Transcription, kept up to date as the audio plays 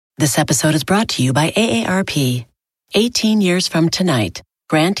This episode is brought to you by AARP. 18 years from tonight,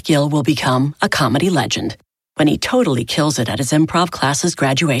 Grant Gill will become a comedy legend when he totally kills it at his improv class's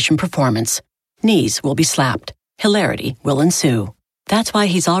graduation performance. Knees will be slapped. Hilarity will ensue. That's why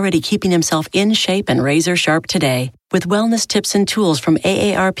he's already keeping himself in shape and razor sharp today with wellness tips and tools from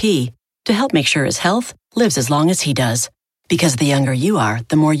AARP to help make sure his health lives as long as he does. Because the younger you are,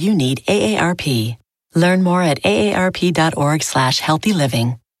 the more you need AARP. Learn more at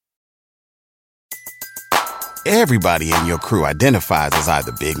aarp.org/healthyliving. Everybody in your crew identifies as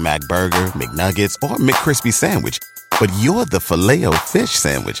either Big Mac Burger, McNuggets, or McCrispy Sandwich. But you're the Filet-O-Fish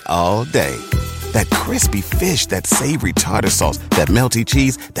Sandwich all day. That crispy fish, that savory tartar sauce, that melty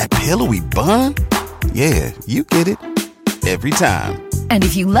cheese, that pillowy bun. Yeah, you get it. Every time. And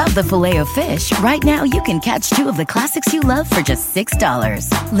if you love the Filet-O-Fish, right now you can catch two of the classics you love for just $6.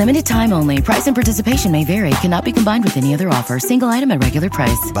 Limited time only. Price and participation may vary. Cannot be combined with any other offer. Single item at regular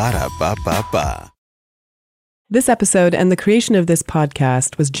price. Ba-da-ba-ba-ba. This episode and the creation of this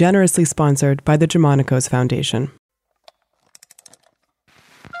podcast was generously sponsored by the Germanicos Foundation.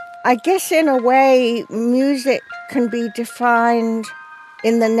 I guess in a way, music can be defined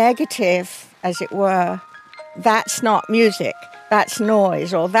in the negative, as it were. That's not music, that's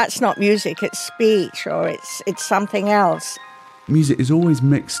noise, or that's not music, it's speech, or it's something else. Music is always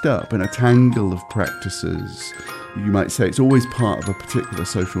mixed up in a tangle of practices. You might say it's always part of a particular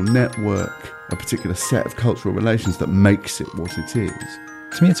social network, a particular set of cultural relations that makes it what it is.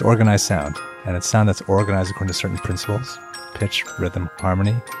 To me, it's organized sound, and it's sound that's organized according to certain principles: pitch, rhythm,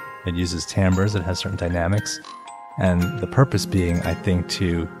 harmony. It uses timbres, it has certain dynamics, and the purpose being, I think,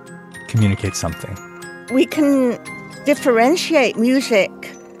 to communicate something. We can differentiate music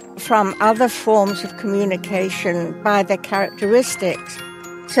from other forms of communication by their characteristics.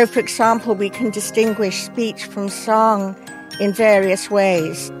 So, for example, we can distinguish speech from song in various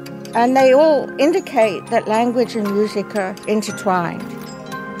ways, and they all indicate that language and music are intertwined.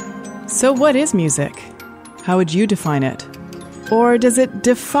 So what is music? How would you define it? Or does it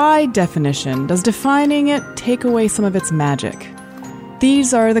defy definition? Does defining it take away some of its magic?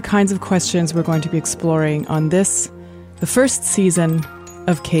 These are the kinds of questions we're going to be exploring on this, the first season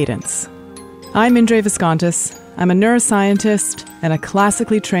of Cadence. I'm Indre Viscontis. I'm a neuroscientist and a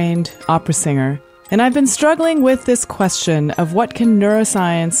classically trained opera singer, and I've been struggling with this question of what can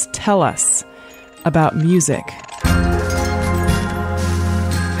neuroscience tell us about music?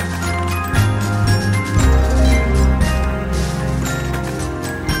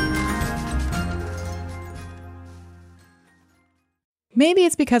 Maybe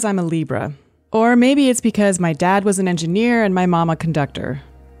it's because I'm a Libra. Or maybe it's because my dad was an engineer and my mom a conductor.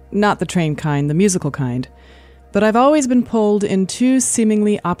 Not the trained kind, the musical kind. But I've always been pulled in two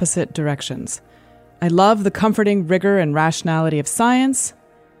seemingly opposite directions. I love the comforting rigor and rationality of science,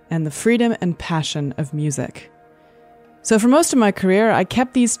 and the freedom and passion of music. So for most of my career, I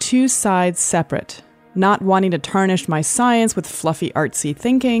kept these two sides separate, not wanting to tarnish my science with fluffy artsy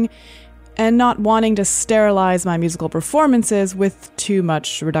thinking, and not wanting to sterilize my musical performances with too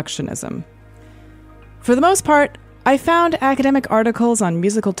much reductionism. For the most part, I found academic articles on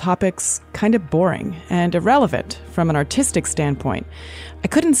musical topics kind of boring and irrelevant from an artistic standpoint. I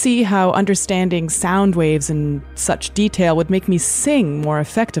couldn't see how understanding sound waves in such detail would make me sing more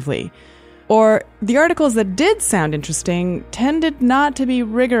effectively. Or the articles that did sound interesting tended not to be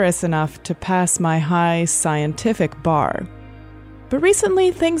rigorous enough to pass my high scientific bar. But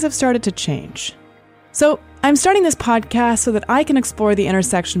recently, things have started to change. So I'm starting this podcast so that I can explore the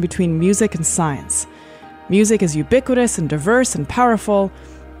intersection between music and science. Music is ubiquitous and diverse and powerful,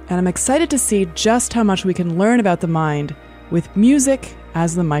 and I'm excited to see just how much we can learn about the mind with music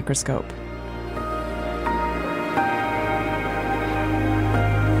as the microscope.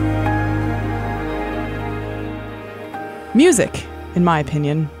 Music, in my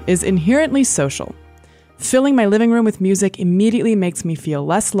opinion, is inherently social. Filling my living room with music immediately makes me feel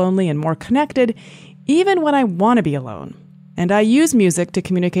less lonely and more connected, even when I want to be alone. And I use music to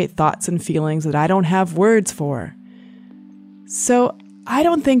communicate thoughts and feelings that I don't have words for. So I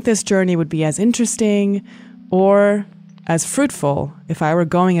don't think this journey would be as interesting or as fruitful if I were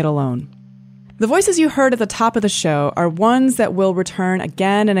going it alone. The voices you heard at the top of the show are ones that will return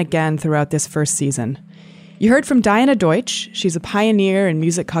again and again throughout this first season. You heard from Diana Deutsch. She's a pioneer in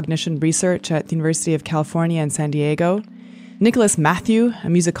music cognition research at the University of California in San Diego. Nicholas Matthew, a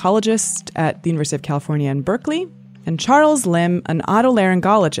musicologist at the University of California in Berkeley. And Charles Lim, an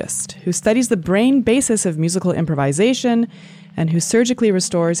otolaryngologist who studies the brain basis of musical improvisation and who surgically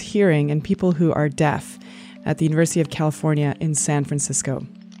restores hearing in people who are deaf at the University of California in San Francisco.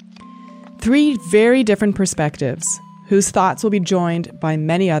 3 very different perspectives whose thoughts will be joined by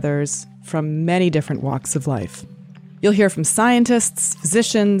many others from many different walks of life. You'll hear from scientists,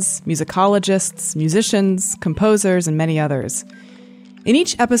 physicians, musicologists, musicians, composers, and many others. In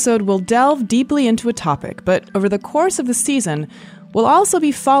each episode, we'll delve deeply into a topic, but over the course of the season, we'll also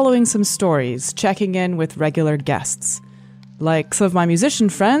be following some stories, checking in with regular guests. Like some of my musician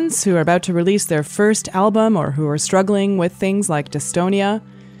friends who are about to release their first album or who are struggling with things like dystonia.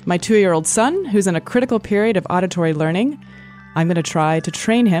 My 2-year-old son, who's in a critical period of auditory learning. I'm going to try to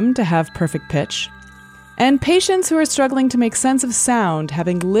train him to have perfect pitch. And patients who are struggling to make sense of sound,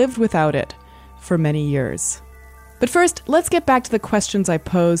 having lived without it for many years. But first, let's get back to the questions I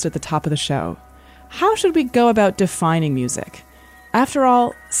posed at the top of the show. How should we go about defining music? After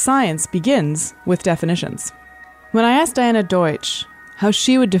all, science begins with definitions. When I asked Diana Deutsch how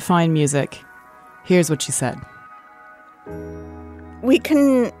she would define music, here's what she said. We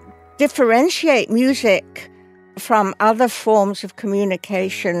can differentiate music from other forms of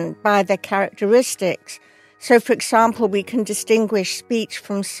communication by their characteristics. So, for example, we can distinguish speech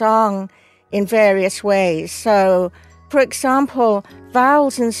from song in various ways. So, for example,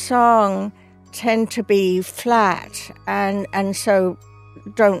 vowels in song tend to be flat and so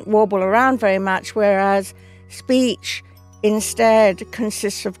don't wobble around very much, whereas speech instead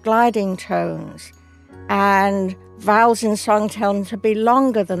consists of gliding tones. And vowels in song tend to be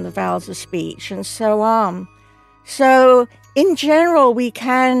longer than the vowels of speech, and so on. So, in general, we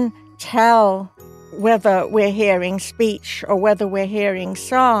can tell whether we're hearing speech or whether we're hearing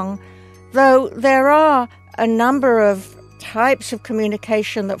song, though there are a number of types of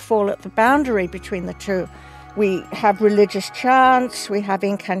communication that fall at the boundary between the two. We have religious chants, we have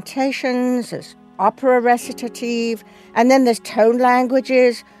incantations, there's opera recitative, and then there's tone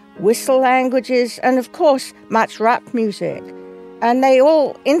languages, whistle languages, and of course, much rap music. And they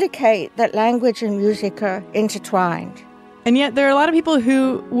all indicate that language and music are intertwined. And yet there are a lot of people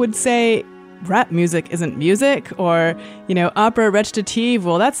who would say rap music isn't music, or, opera recitative,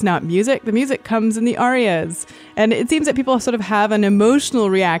 well, that's not music. The music comes in the arias. And it seems that people sort of have an emotional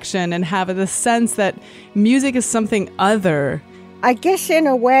reaction and have the sense that music is something other. I guess in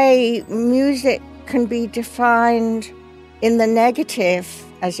a way, music can be defined in the negative,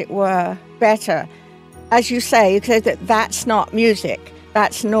 as it were, better. As you say, you could say that that's not music,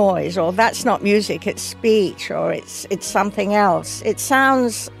 that's noise, or that's not music, it's speech, or it's something else. It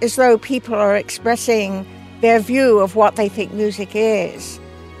sounds as though people are expressing their view of what they think music is.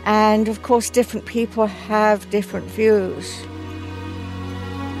 And of course, different people have different views.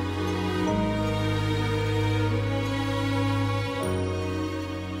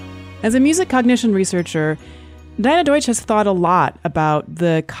 As a music cognition researcher, Diana Deutsch has thought a lot about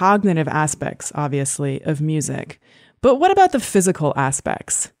the cognitive aspects, obviously, of music. But what about the physical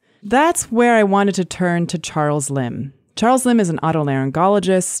aspects? That's where I wanted to turn to Charles Limb. Charles Limb is an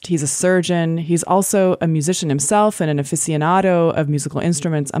otolaryngologist, he's a surgeon, he's also a musician himself and an aficionado of musical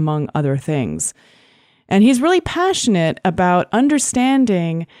instruments, among other things. And he's really passionate about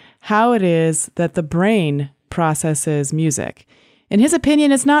understanding how it is that the brain processes music. In his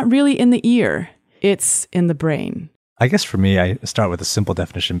opinion, it's not really in the ear, it's in the brain. I guess for me, I start with a simple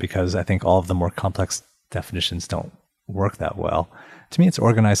definition because I think all of the more complex definitions don't work that well. To me, it's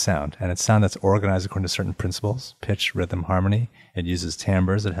organized sound, and it's sound that's organized according to certain principles: pitch, rhythm, harmony. It uses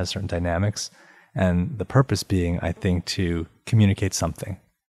timbres, it has certain dynamics, and the purpose being, I think, to communicate something.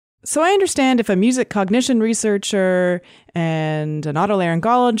 So I understand if a music cognition researcher and an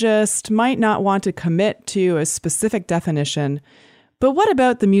otolaryngologist might not want to commit to a specific definition, but what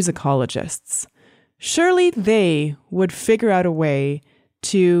about the musicologists? Surely they would figure out a way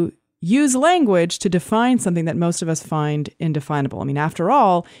to use language to define something that most of us find indefinable. I mean, after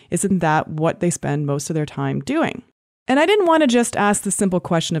all, isn't that what they spend most of their time doing? And I didn't want to just ask the simple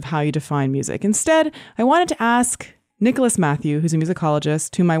question of how you define music. Instead, I wanted to ask Nicholas Matthew, who's a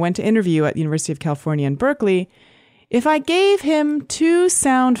musicologist, whom I went to interview at the University of California in Berkeley, if I gave him 2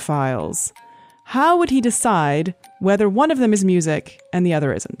 sound files, how would he decide whether one of them is music and the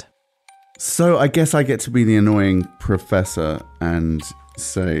other isn't? So I guess I get to be the annoying professor and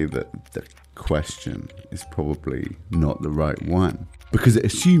say that the question is probably not the right one, because it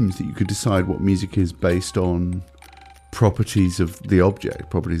assumes that you could decide what music is based on properties of the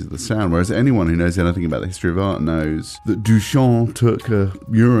object, properties of the sound, whereas anyone who knows anything about the history of art knows that Duchamp took a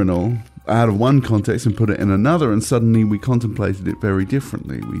urinal out of one context and put it in another, and suddenly we contemplated it very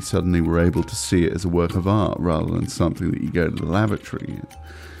differently. We suddenly were able to see it as a work of art rather than something that you go to the lavatory.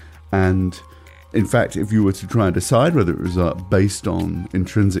 And in fact, if you were to try and decide whether it was art based on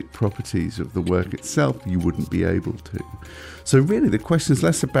intrinsic properties of the work itself, you wouldn't be able to. So really the question is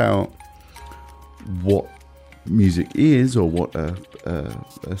less about what music is or what a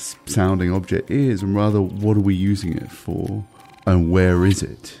sounding object is, and rather what are we using it for and where is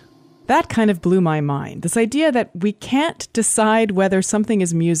it? That kind of blew my mind. This idea that we can't decide whether something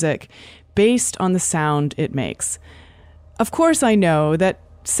is music based on the sound it makes. Of course, I know that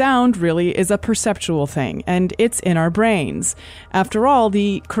sound really is a perceptual thing, and it's in our brains. After all,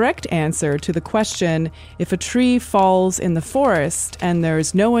 the correct answer to the question, if a tree falls in the forest and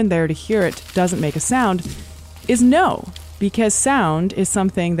there's no one there to hear it, doesn't make a sound, is no, because sound is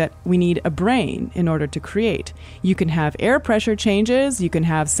something that we need a brain in order to create. You can have air pressure changes, you can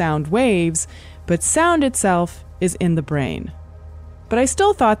have sound waves, but sound itself is in the brain. But I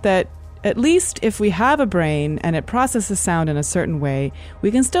still thought that at least if we have a brain and it processes sound in a certain way, we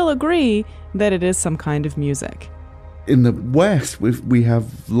can still agree that it is some kind of music. In the West, we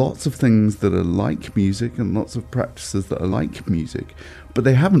have lots of things that are like music and lots of practices that are like music, but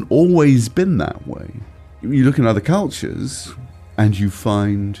they haven't always been that way. You look in other cultures and you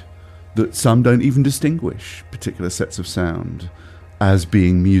find that some don't even distinguish particular sets of sound as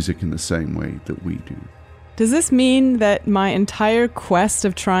being music in the same way that we do. Does this mean that my entire quest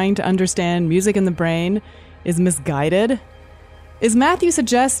of trying to understand music in the brain is misguided? Is Matthew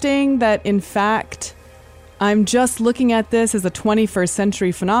suggesting that, in fact, I'm just looking at this as a 21st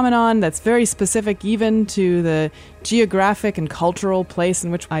century phenomenon that's very specific even to the geographic and cultural place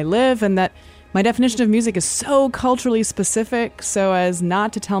in which I live, and that my definition of music is so culturally specific so as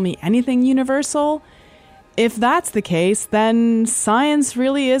not to tell me anything universal? If that's the case, then science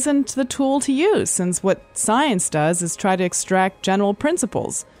really isn't the tool to use, since what science does is try to extract general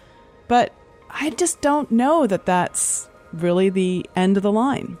principles. But I just don't know that that's really the end of the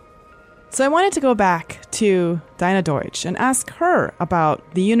line. So I wanted to go back to Diana Deutsch and ask her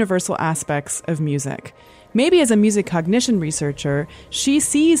about the universal aspects of music. Maybe as a music cognition researcher, she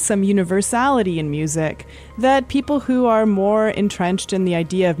sees some universality in music that people who are more entrenched in the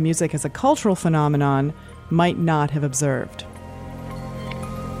idea of music as a cultural phenomenon might not have observed.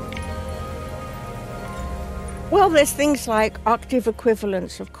 Well, there's things like octave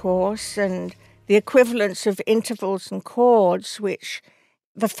equivalence, of course, and the equivalence of intervals and chords, which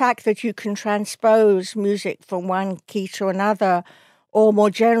the fact that you can transpose music from one key to another, or more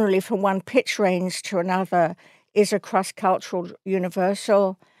generally from one pitch range to another, is a cross-cultural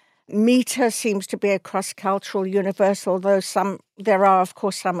universal. Meter seems to be a cross-cultural universal, though there are, of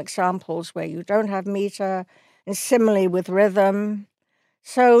course, some examples where you don't have meter, and similarly with rhythm.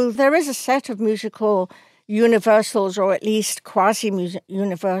 So there is a set of musical universals, or at least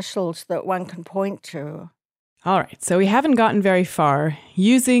quasi-universals, that one can point to. All right, so we haven't gotten very far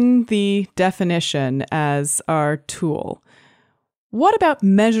using the definition as our tool. What about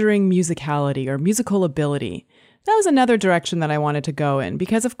measuring musicality or musical ability? That was another direction that I wanted to go in,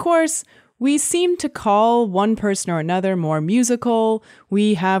 because of course, we seem to call one person or another more musical.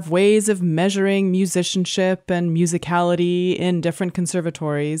 We have ways of measuring musicianship and musicality in different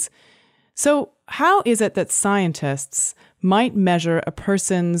conservatories. So how is it that scientists might measure a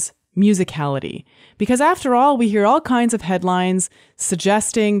person's musicality? Because after all, we hear all kinds of headlines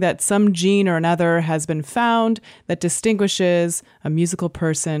suggesting that some gene or another has been found that distinguishes a musical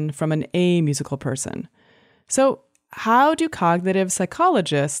person from an amusical person. So how do cognitive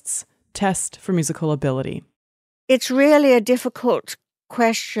psychologists test for musical ability? It's really a difficult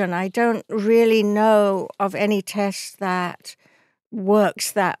question. I don't really know of any test that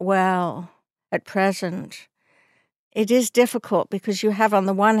works that well at present. It is difficult because you have, on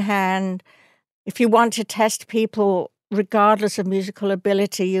the one hand, if you want to test people regardless of musical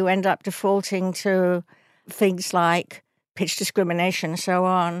ability, you end up defaulting to things like pitch discrimination and so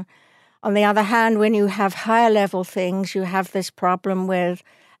on. On the other hand, when you have higher level things, you have this problem with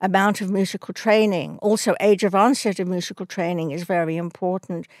amount of musical training. Also, age of onset of musical training is very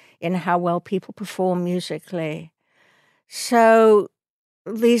important in how well people perform musically. So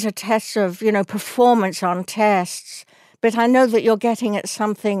these are tests of, performance on tests. But I know that you're getting at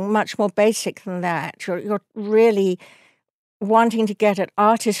something much more basic than that. You're really wanting to get at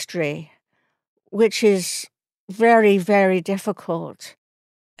artistry, which is very, very difficult.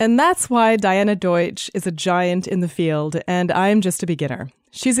 And that's why Diana Deutsch is a giant in the field, and I'm just a beginner.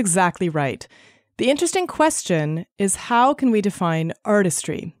 She's exactly right. The interesting question is, how can we define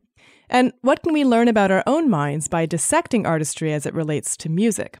artistry? And what can we learn about our own minds by dissecting artistry as it relates to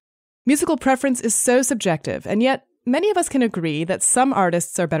music? Musical preference is so subjective, and yet many of us can agree that some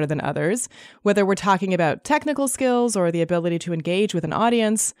artists are better than others, whether we're talking about technical skills or the ability to engage with an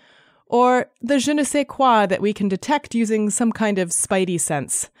audience, or the je ne sais quoi that we can detect using some kind of spidey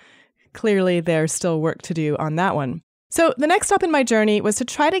sense. Clearly, there's still work to do on that one. So the next stop in my journey was to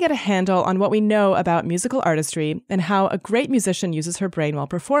try to get a handle on what we know about musical artistry and how a great musician uses her brain while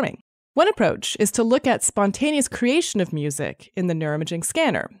performing. One approach is to look at spontaneous creation of music in the neuroimaging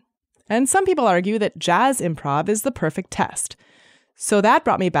scanner. And some people argue that jazz improv is the perfect test. So that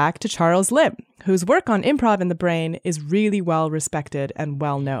brought me back to Charles Limb, whose work on improv in the brain is really well respected and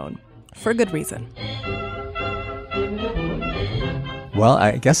well known, for good reason. Well,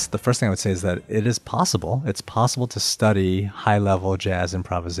 I guess the first thing I would say is that it is possible. It's possible to study high-level jazz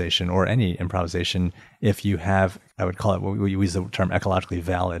improvisation or any improvisation if you have, I would call it, we use the term ecologically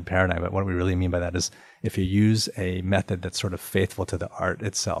valid paradigm, but what we really mean by that is if you use a method that's sort of faithful to the art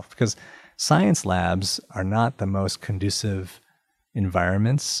itself. Because science labs are not the most conducive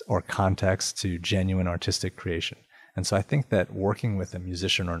environments or contexts to genuine artistic creation. And so I think that working with a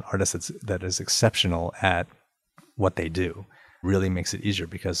musician or an artist that is exceptional at what they do really makes it easier,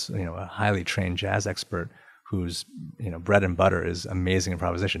 because a highly trained jazz expert whose bread and butter is amazing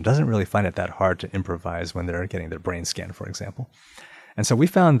improvisation doesn't really find it that hard to improvise when they're getting their brain scanned, for example. And so we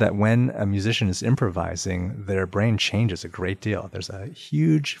found that when a musician is improvising, their brain changes a great deal. There's a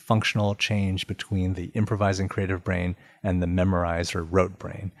huge functional change between the improvising creative brain and the memorized or rote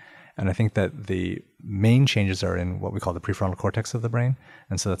brain. And I think that the main changes are in what we call the prefrontal cortex of the brain.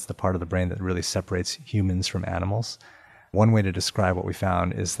 And so that's the part of the brain that really separates humans from animals. One way to describe what we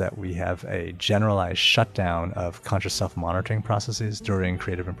found is that we have a generalized shutdown of conscious self-monitoring processes during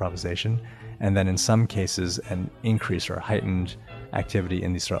creative improvisation, and then in some cases an increase or heightened activity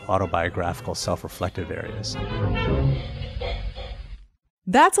in these sort of autobiographical, self-reflective areas.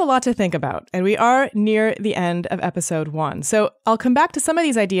 That's a lot to think about, and we are near the end of episode 1. So I'll come back to some of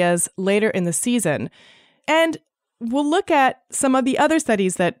these ideas later in the season, and we'll look at some of the other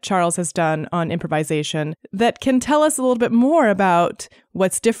studies that Charles has done on improvisation that can tell us a little bit more about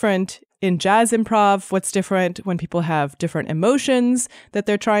what's different in jazz improv, what's different when people have different emotions that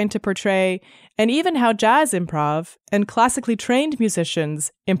they're trying to portray, and even how jazz improv and classically trained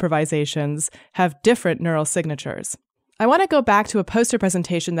musicians' improvisations have different neural signatures. I want to go back to a poster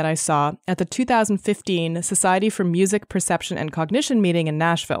presentation that I saw at the 2015 Society for Music, Perception, and Cognition meeting in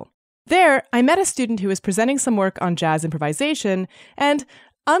Nashville. There, I met a student who was presenting some work on jazz improvisation, and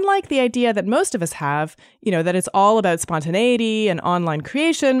unlike the idea that most of us have, that it's all about spontaneity and online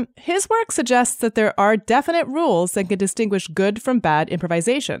creation, his work suggests that there are definite rules that can distinguish good from bad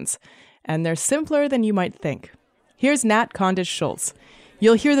improvisations, and they're simpler than you might think. Here's Nat Kondish-Schultz.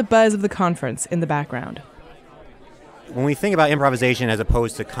 You'll hear the buzz of the conference in the background. When we think about improvisation as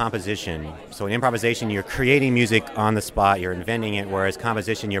opposed to composition, so in improvisation you're creating music on the spot, you're inventing it, whereas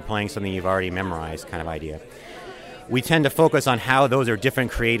composition you're playing something you've already memorized kind of idea. We tend to focus on how those are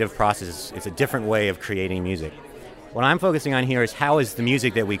different creative processes. It's a different way of creating music. What I'm focusing on here is how is the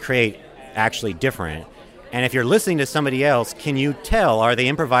music that we create actually different? And if you're listening to somebody else, can you tell, are they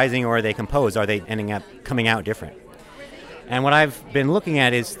improvising or are they composed? Are they ending up coming out different? And what I've been looking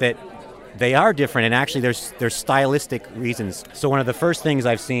at is that they are different, and actually there's stylistic reasons. So one of the first things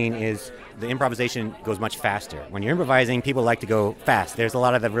I've seen is the improvisation goes much faster. When you're improvising, people like to go fast. There's a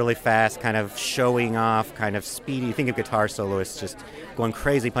lot of the really fast, kind of showing off, kind of speedy. You think of guitar soloists just going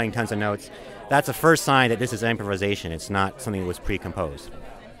crazy, playing tons of notes. That's a first sign that this is improvisation. It's not something that was pre-composed.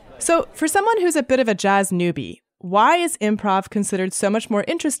 So for someone who's a bit of a jazz newbie, why is improv considered so much more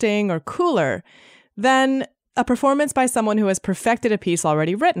interesting or cooler than a performance by someone who has perfected a piece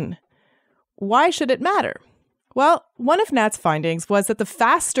already written? Why should it matter? Well, one of Nat's findings was that the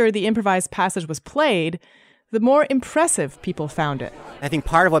faster the improvised passage was played, the more impressive people found it. I think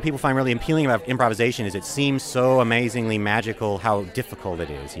part of what people find really appealing about improvisation is it seems so amazingly magical how difficult it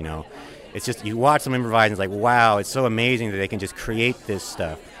is, It's just, you watch them improvise and it's like, wow, it's so amazing that they can just create this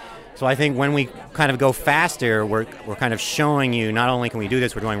stuff. So I think when we kind of go faster, we're kind of showing you not only can we do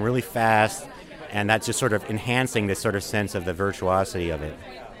this, we're going really fast, and that's just sort of enhancing this sort of sense of the virtuosity of it.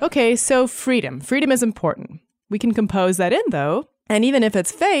 Okay, so freedom. Freedom is important. We can compose that in, though, and even if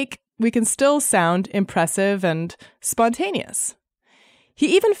it's fake, we can still sound impressive and spontaneous.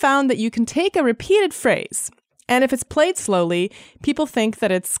 He even found that you can take a repeated phrase, and if it's played slowly, people think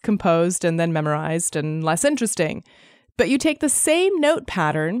that it's composed and then memorized and less interesting. But you take the same note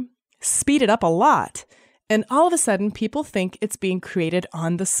pattern, speed it up a lot, and all of a sudden people think it's being created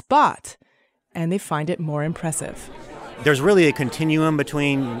on the spot, and they find it more impressive. There's really a continuum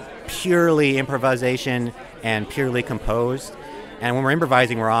between purely improvisation and purely composed. And when we're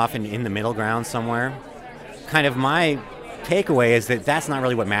improvising, we're often in the middle ground somewhere. Kind of my takeaway is that that's not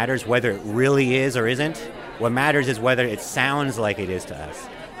really what matters, whether it really is or isn't. What matters is whether it sounds like it is to us.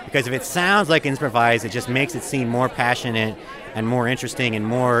 Because if it sounds like improvised, it just makes it seem more passionate and more interesting and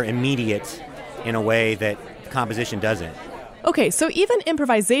more immediate in a way that composition doesn't. Okay, so even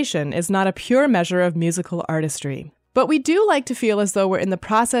improvisation is not a pure measure of musical artistry. But we do like to feel as though we're in the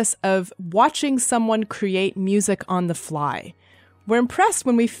process of watching someone create music on the fly. We're impressed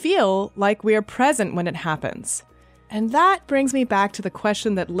when we feel like we are present when it happens. And that brings me back to the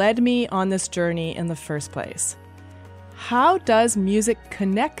question that led me on this journey in the first place. How does music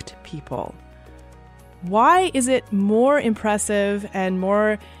connect people? Why is it more impressive and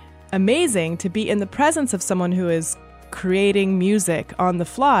more amazing to be in the presence of someone who is creating music on the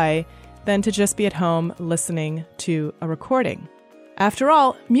fly than to just be at home listening to a recording? After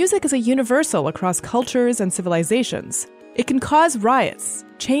all, music is a universal across cultures and civilizations. It can cause riots,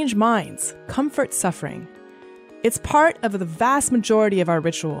 change minds, comfort suffering. It's part of the vast majority of our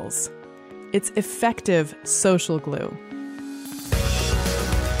rituals. It's effective social glue.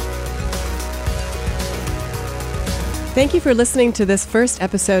 Thank you for listening to this first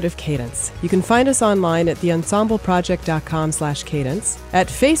episode of Cadence. You can find us online at theensembleproject.com/cadence, at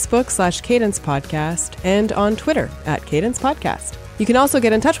Facebook/Cadence Podcast, and on Twitter at Cadence Podcast. You can also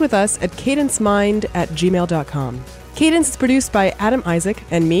get in touch with us at cadencemind@gmail.com. Cadence is produced by Adam Isaac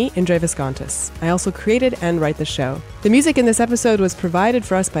and me, Indre Viscontis. I also created and write the show. The music in this episode was provided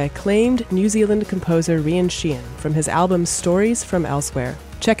for us by acclaimed New Zealand composer Rian Sheehan from his album Stories from Elsewhere.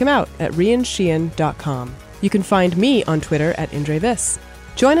 Check him out at riansheehan.com. You can find me on Twitter at IndreVis.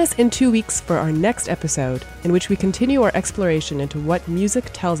 Join us in 2 weeks for our next episode, in which we continue our exploration into what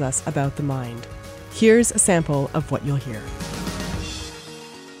music tells us about the mind. Here's a sample of what you'll hear.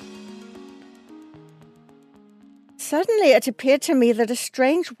 Suddenly it appeared to me that a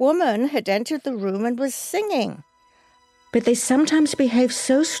strange woman had entered the room and was singing. But they sometimes behave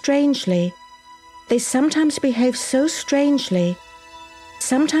so strangely. They sometimes behave so strangely.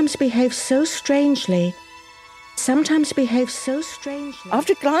 Sometimes behave so strangely. Sometimes behave so strangely.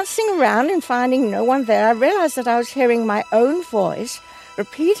 After glancing around and finding no one there, I realized that I was hearing my own voice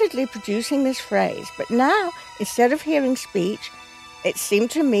repeatedly producing this phrase. But now, instead of hearing speech, it seemed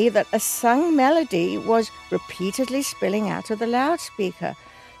to me that a sung melody was repeatedly spilling out of the loudspeaker.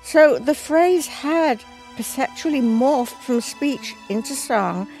 So the phrase had perceptually morphed from speech into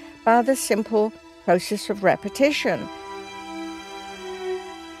song by the simple process of repetition.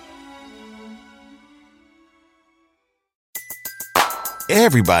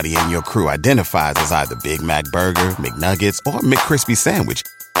 Everybody in your crew identifies as either Big Mac Burger, McNuggets, or McCrispy Sandwich.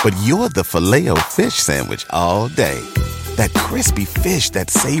 But you're the Filet-O-Fish Sandwich all day. That crispy fish, that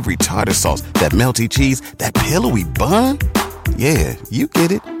savory tartar sauce, that melty cheese, that pillowy bun. Yeah, you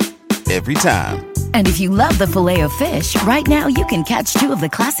get it. Every time. And if you love the Filet-O-Fish, right now you can catch two of the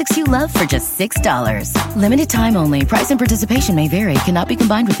classics you love for just $6. Limited time only. Price and participation may vary. Cannot be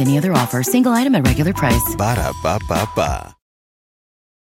combined with any other offer. Single item at regular price. Ba-da-ba-ba-ba.